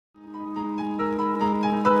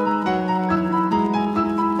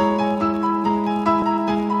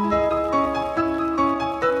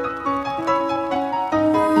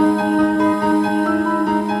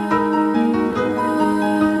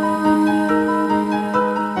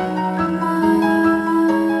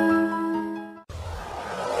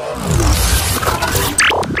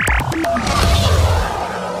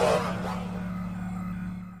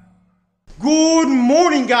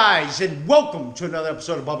guys, and welcome to another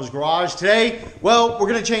episode of Bubba's Garage. Today, well, we're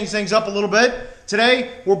going to change things up a little bit.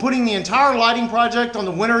 Today, we're putting the entire lighting project on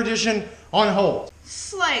the winter edition on hold.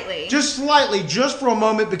 Slightly. Just slightly, just for a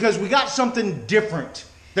moment, because we got something different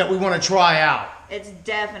that we want to try out. It's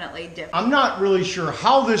definitely different. I'm not really sure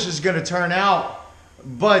how this is going to turn out,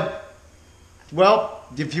 but, well,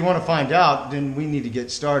 if you want to find out, then we need to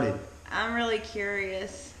get started. I'm really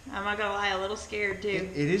curious. I'm not gonna lie, a little scared too.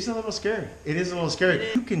 It is a little scary. It is a little scary.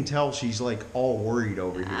 You can tell she's like all worried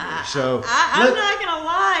over here. So I'm not gonna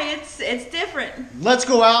lie, it's different. Let's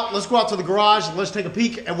go out. Let's go out to the garage. Let's take a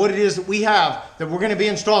peek at what it is that we have that we're going to be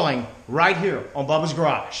installing right here on Bubba's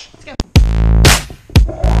Garage. Let's go.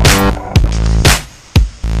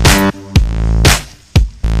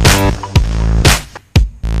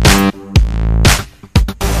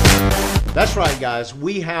 That's right, guys.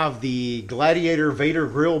 We have the Gladiator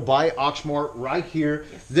Vador Grille by Auxmart right here.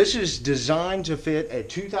 Yes. This is designed to fit a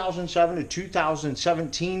 2007 to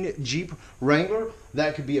 2017 Jeep Wrangler.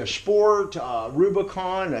 That could be a Sport, a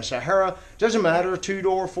Rubicon, a Sahara. Doesn't matter.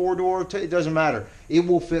 2-door, 4-door. It doesn't matter. It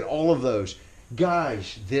will fit all of those.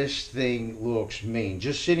 Guys, this thing looks mean.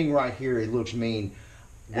 Just sitting right here, it looks mean.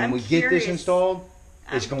 When we get this installed,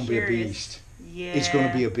 it's going to be a beast. Yeah. It's going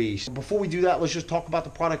to be a beast. Before we do that, let's just talk about the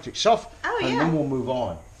product itself, and then we'll move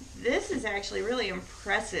on. This is actually really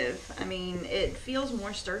impressive. I mean, it feels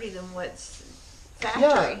more sturdy than what's factory.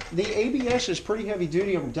 Yeah, the ABS is pretty heavy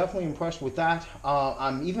duty. I'm definitely impressed with that.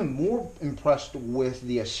 I'm even more impressed with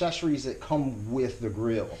the accessories that come with the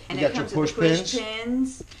grill. And You it got your comes push with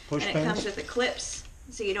pins. It comes with the clips,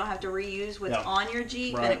 so you don't have to reuse what's on your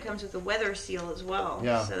Jeep, and it comes with the weather seal as well.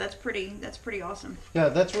 Yeah. So that's pretty awesome. Yeah,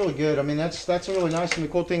 that's really good. I mean, that's really nice. And the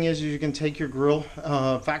cool thing is you can take your grill,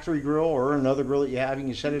 factory grill or another grill that you have, you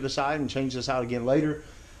can set it aside and change this out again later.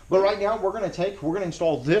 But right now we're going to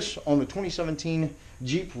install this on the 2017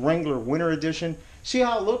 Jeep Wrangler Winter Edition. See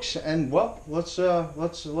how it looks, and well, let's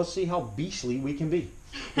see how beastly we can be.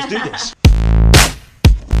 Let's do this.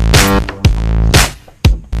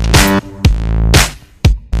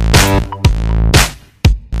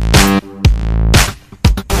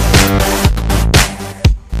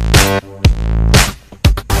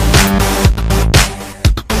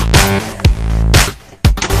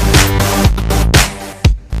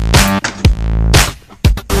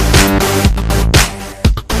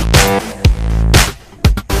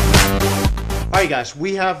 Alright guys,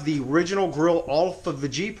 we have the original grill off of the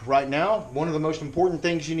Jeep right now. One of the most important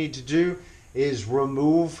things you need to do is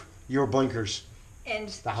remove your blinkers. And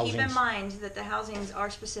keep in mind that the housings are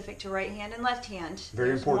specific to right hand and left hand.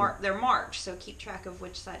 Very important. They're marked, so keep track of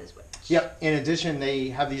which side is which. Yep. In addition, they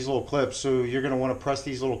have these little clips, so you're going to want to press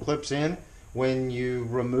these little clips in when you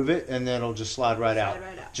remove it, and then it'll just slide right out.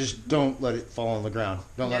 Just don't let it fall on the ground.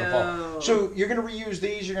 Don't let it fall. So you're going to reuse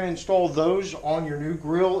these. You're going to install those on your new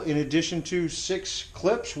grill in addition to 6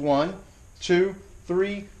 clips. 1, 2,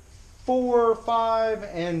 3, 4, 5,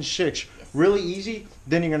 and 6. Yes. Really easy.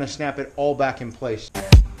 Then you're going to snap it all back in place.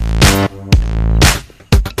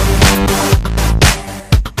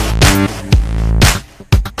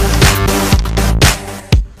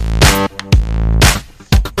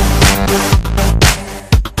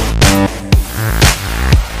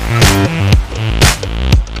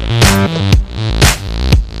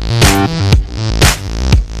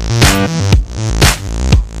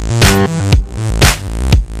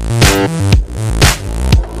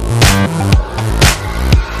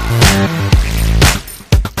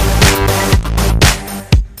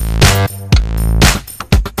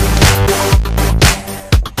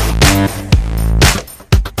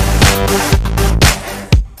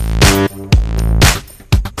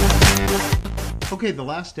 Okay, the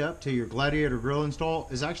last step to your Gladiator grill install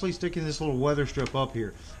is actually sticking this little weather strip up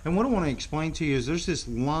here. And what I want to explain to you is there's this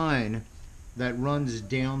line that runs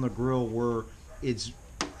down the grill where it's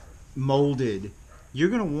molded. You're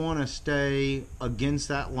going to want to stay against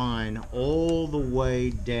that line all the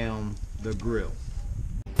way down the grill.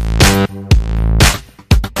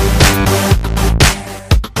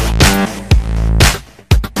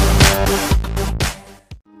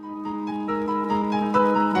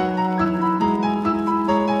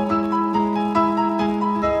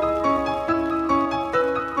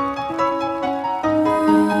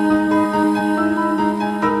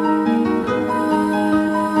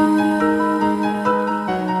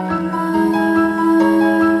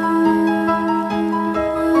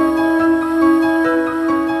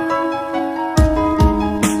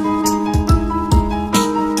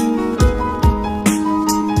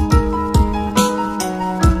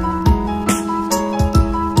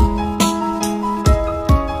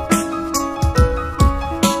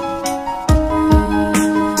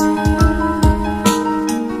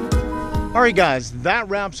 All right, guys, that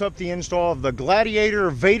wraps up the install of the Gladiator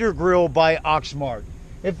Vador Grille by Auxmart.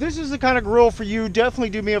 If this is the kind of grill for you, definitely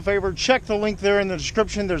do me a favor. Check the link there in the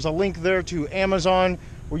description. There's a link there to Amazon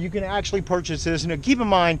where you can actually purchase this. And keep in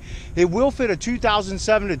mind, it will fit a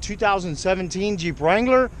 2007 to 2017 Jeep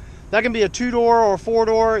Wrangler. That can be a 2-door or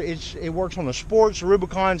 4-door. It works on the Sports,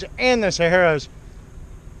 Rubicons, and the Saharas.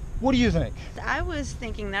 What do you think? I was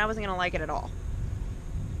thinking that I wasn't going to like it at all.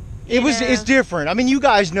 It's different. I mean, you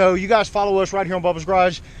guys know, you guys follow us right here on Bubba's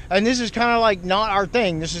Garage, and this is kind of like not our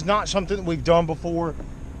thing. This is not something that we've done before.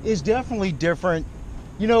 It's definitely different.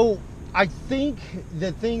 You know, I think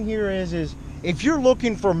the thing here is if you're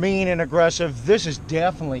looking for mean and aggressive, this has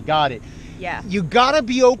definitely got it. Yeah. You gotta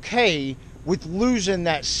be okay with losing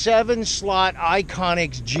that 7-slot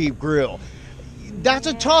Iconics Jeep grill. That's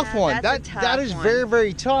a tough one. That is very,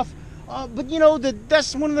 very tough. But you know,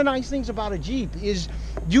 that's one of the nice things about a Jeep is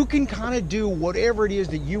you can kind of do whatever it is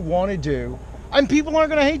that you want to do, and people aren't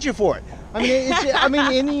going to hate you for it. I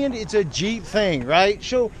mean, in the end, it's a Jeep thing, right?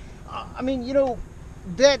 So, I mean, you know,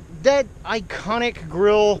 that iconic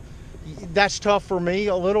grill, that's tough for me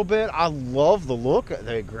a little bit. I love the look,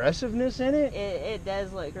 the aggressiveness in it. It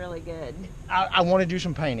does look really good. I want to do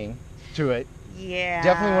some painting to it. Yeah.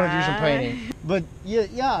 Definitely want to do some painting. But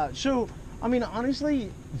yeah. So, I mean,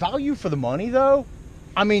 honestly, value for the money, though.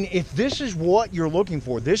 I mean, if this is what you're looking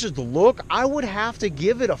for, this is the look, I would have to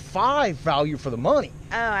give it a 5 value for the money.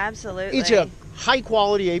 Oh, absolutely. It's a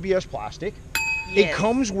high-quality ABS plastic. Yes. It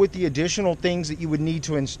comes with the additional things that you would need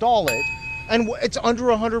to install it, and it's under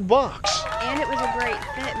 $100. And it was a great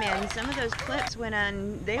fit, man. Some of those clips went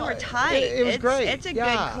on; they were tight. It was great. It's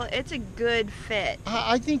a good fit.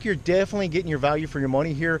 I think you're definitely getting your value for your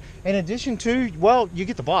money here. In addition to, well, you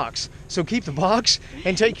get the box. So keep the box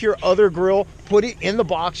and take your other grill, put it in the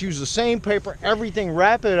box, use the same paper, everything,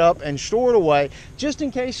 wrap it up and store it away just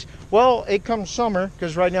in case, well, it comes summer,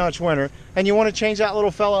 because right now it's winter, and you want to change that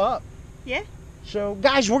little fella up. Yeah. So,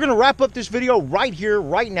 guys, we're going to wrap up this video right here,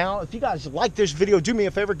 right now. If you guys like this video, do me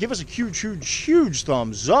a favor. Give us a huge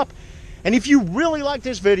thumbs up. And if you really like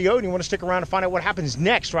this video and you want to stick around to find out what happens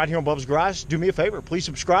next right here on Bubba's Garage, do me a favor. Please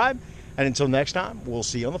subscribe. And until next time, we'll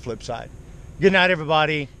see you on the flip side. Good night,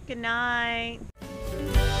 everybody. Good night.